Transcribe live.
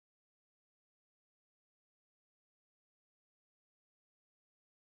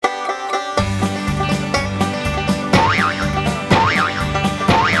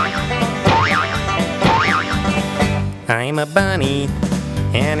I'm a bunny,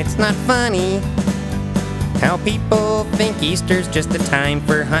 and it's not funny how people think Easter's just a time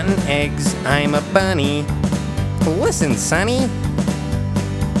for hunting eggs. I'm a bunny. Listen, Sonny.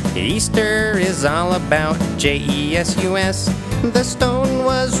 Easter is all about Jesus. The stone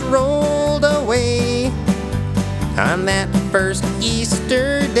was rolled away on that first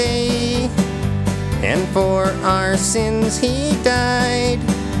Easter day, and for our sins he died.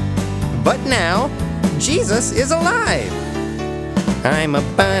 But now, Jesus is alive. I'm a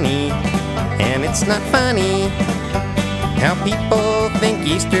bunny, and it's not funny how people think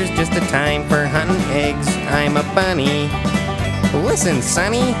Easter's just a time for hunting eggs. I'm a bunny. Listen,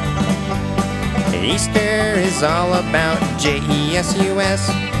 Sonny. Easter is all about Jesus.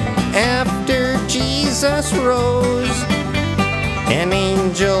 After Jesus rose, an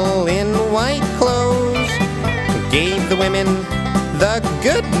angel in white clothes gave the women the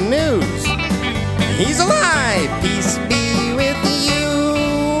good news. He's alive! Peace be with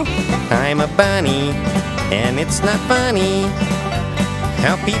you! I'm a bunny, and it's not funny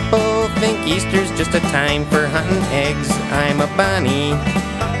how people think Easter's just a time for hunting eggs. I'm a bunny.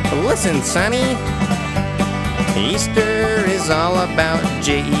 Listen, Sonny. Easter is all about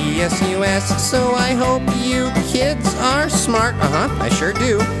Jesus. So I hope you kids are smart. I sure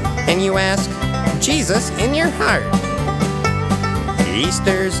do. And you ask Jesus in your heart.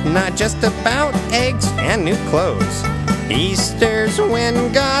 Easter's not just about eggs and new clothes. Easter's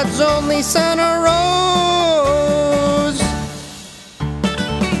when God's only Son arose.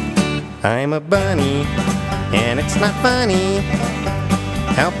 I'm a bunny, and it's not funny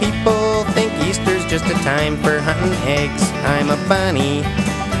how people think Easter's just a time for hunting eggs. I'm a bunny.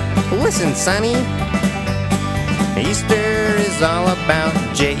 Listen, Sonny. Easter is all about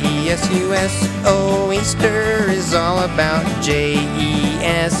Jesus. Oh, Easter is all about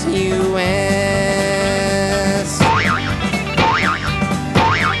Jesus.